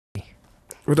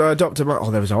Would I adopt a monkey?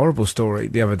 Oh, there was a horrible story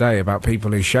the other day about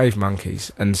people who shave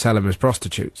monkeys and sell them as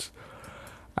prostitutes.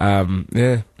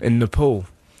 Yeah, in Nepal.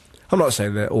 I'm not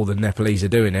saying that all the Nepalese are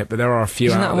doing it, but there are a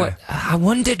few out there. I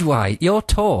wondered why. Your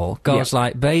tour goes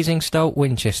like Basingstoke,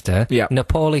 Winchester,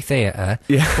 Nepali Theatre,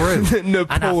 Crewe.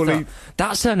 Nepali.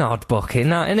 That's an odd booking,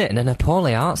 that, isn't it? In a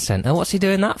Nepali Arts Centre. What's he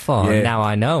doing that for? Yeah. Now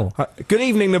I know. Good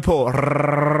evening, Nepal.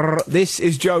 This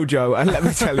is Jojo, and let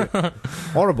me tell you.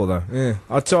 Horrible, though. Yeah.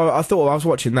 I thought I was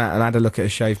watching that and I had a look at a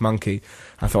shaved monkey.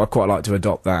 I thought I'd quite like to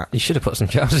adopt that. You should have put some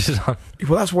trousers on.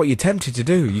 Well, that's what you're tempted to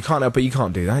do. You can't, but you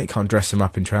can't do that. You can't dress them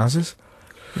up in trousers.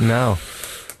 No.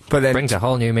 But then brings a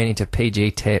whole new meaning to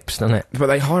PG tips, doesn't it? But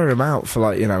they hire him out for,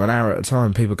 like, you know, an hour at a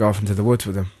time. People go off into the woods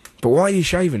with him. But why are you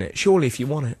shaving it? Surely if you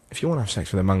want it, if you want to have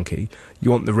sex with a monkey,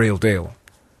 you want the real deal.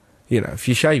 You know, if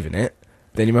you're shaving it,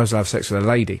 then you might as well have sex with a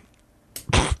lady.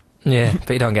 Yeah,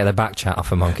 but you don't get the back chat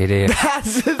off a monkey, do you?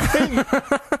 That's the thing!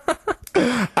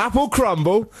 Apple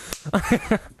crumble.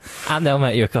 And they'll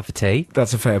make you a cup of tea.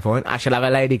 That's a fair point. I shall have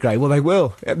a lady grey. Well, they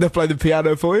will. They'll play the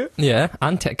piano for you. Yeah,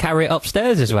 and carry it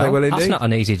upstairs as well. They will indeed. That's not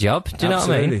an easy job. Do you know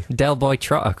what I mean? Del Boy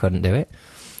Trotter couldn't do it.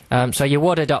 So you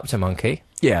would adopt a monkey?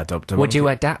 Yeah, adopt a monkey. Would you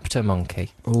adapt a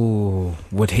monkey? Ooh,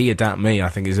 would he adapt me, I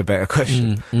think is a better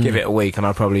question. Give it a week and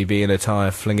I'd probably be in a tyre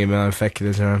flinging my own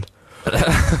feculars around.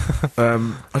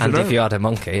 And if you had a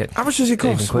monkey... How much does it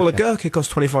cost? Well, a gherkin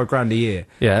costs 25 grand a year.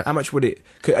 Yeah. How much would it...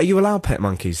 Are you allowed pet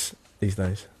monkeys these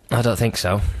days? I don't think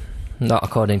so. Not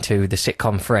according to the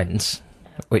sitcom Friends,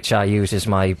 which I use as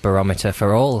my barometer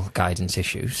for all guidance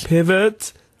issues.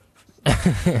 Pivot!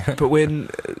 But we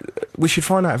should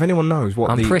find out if anyone knows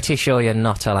what I'm pretty sure you're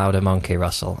not allowed a monkey,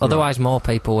 Russell. Otherwise more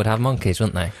people would have monkeys,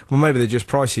 wouldn't they? Well, maybe they're just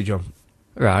pricey, John.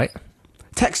 Right.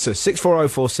 Text us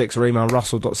 64046 or email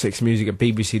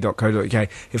russell.6music@bbc.co.uk.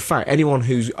 In fact, anyone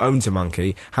who owns a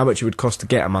monkey, how much it would cost to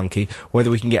get a monkey,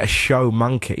 whether we can get a show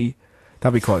monkey,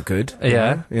 that'd be quite good.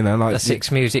 Yeah. You know, like a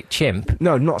Six Music chimp.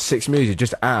 No, not Six Music,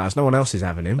 just ours. No one else is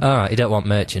having him. Alright, you don't want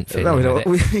Merchant feeling. No, we don't.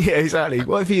 Yeah, exactly.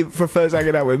 What if he prefers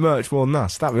hanging out with Merch more than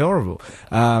us? That'd be horrible.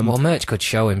 Well, Merch could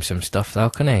show him some stuff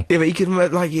though, couldn't he? Yeah, but he could,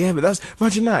 like, yeah, but that's,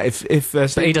 imagine that if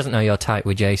but he doesn't know you're tight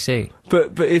with JC.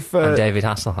 But if and David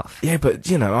Hasselhoff. Yeah, but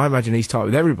you know, I imagine he's tight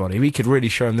with everybody. We could really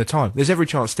show him the time. There's every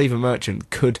chance Stephen Merchant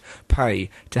could pay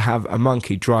to have a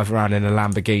monkey drive around in a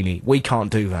Lamborghini. We can't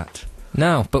do that.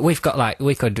 No, but we've got like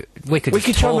we could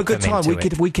show him a good time.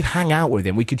 We could hang out with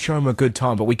him. We could show him a good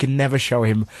time, but we could never show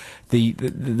him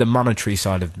the monetary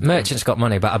side of. Merchant's got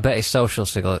money, but I bet his social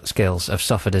skills have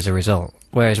suffered as a result.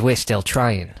 Whereas we're still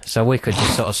trying, so we could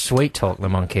just sort of sweet talk the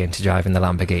monkey into driving the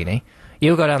Lamborghini.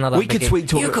 You go down the Lamborghini. We could sweet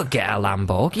talk. You could get a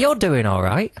Lambo. You're doing all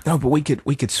right. No, but we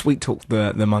could sweet talk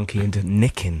the monkey into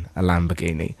nicking a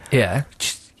Lamborghini. Yeah.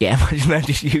 Yeah, imagine that.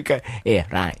 Just you go, here,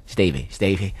 right,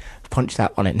 Stevie, punch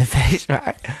that one in the face,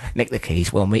 right? Nick the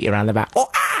keys, we'll meet you around the back.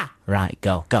 Oh, ah! Right,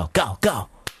 go.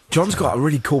 John's got a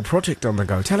really cool project on the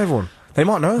go. Tell everyone. They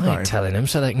might know about it. Telling them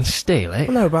so they can steal it.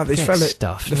 Well, no, about this fella.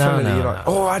 Stuff. No.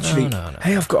 Oh, actually,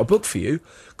 hey, I've got a book for you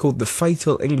called The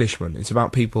Fatal Englishman. It's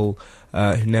about people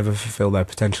who never fulfil their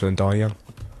potential and die young.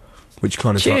 Which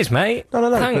kind of... Cheers, mate. No.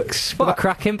 Thanks. What a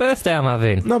cracking birthday I'm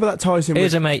having. No, but that ties in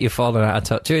Here's a mate you've fallen out of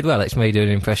touch with. Well, it's me doing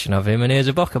an impression of him, and here's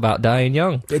a book about dying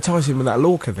young. It ties in with that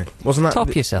Lorca thing, wasn't that...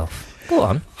 Top yourself. Go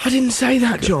on. I didn't say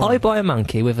that, John. I buy a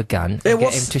monkey with a gun and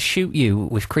get him to shoot you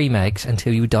with cream eggs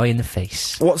until you die in the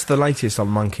face. What's the latest on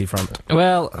monkey front?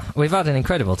 Well, we've had an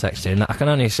incredible text in that I can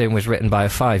only assume was written by a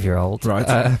 5-year-old.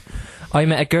 Right. I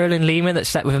met a girl in Lima that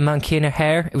slept with a monkey in her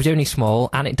hair. It was only small,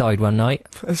 and it died one night.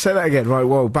 Say that again. Right,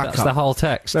 whoa, back up. That's the whole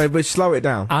text. No, but slow it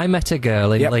down. I met a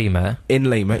girl in Lima. In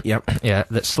Lima, yep. Yeah,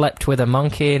 that slept with a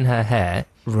monkey in her hair.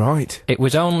 Right. It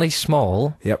was only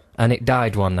small. Yep. And it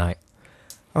died one night.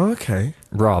 Oh, okay.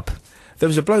 Rob. There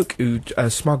was a bloke who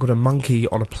smuggled a monkey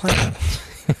on a plane.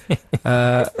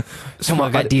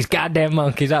 Someone got these goddamn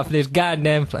monkeys out for this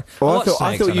goddamn plane. Well,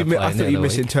 I thought you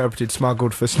misinterpreted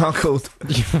smuggled for snuggled.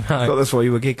 I thought that's why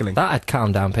you were giggling. That'd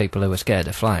calm down people who were scared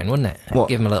of flying, wouldn't it? What?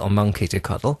 Give them a little monkey to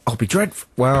cuddle. I'll be dreadful.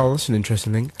 Well, that's an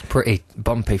interesting thing. Pretty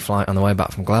bumpy flight on the way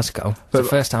back from Glasgow. It's the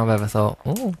first time I've ever thought,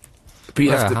 oh,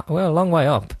 well, a long way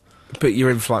up. But you're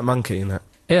in flight monkey in that.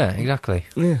 Yeah, exactly.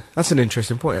 Yeah, that's an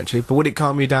interesting point, actually. But would it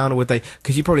calm you down, or would they...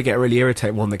 Because you probably get a really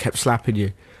irritating one that kept slapping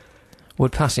you.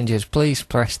 Would passengers please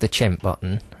press the chimp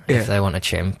button if they want a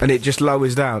chimp? And it just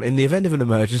lowers down. In the event of an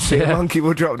emergency, a monkey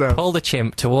will drop down. Pull the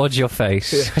chimp towards your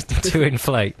face to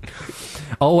inflate.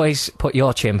 Always put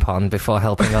your chimp on before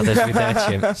helping others with their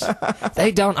chimps.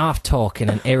 They don't half talk in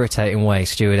an irritating way,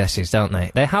 stewardesses, don't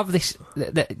they? They have this...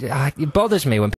 it bothers me when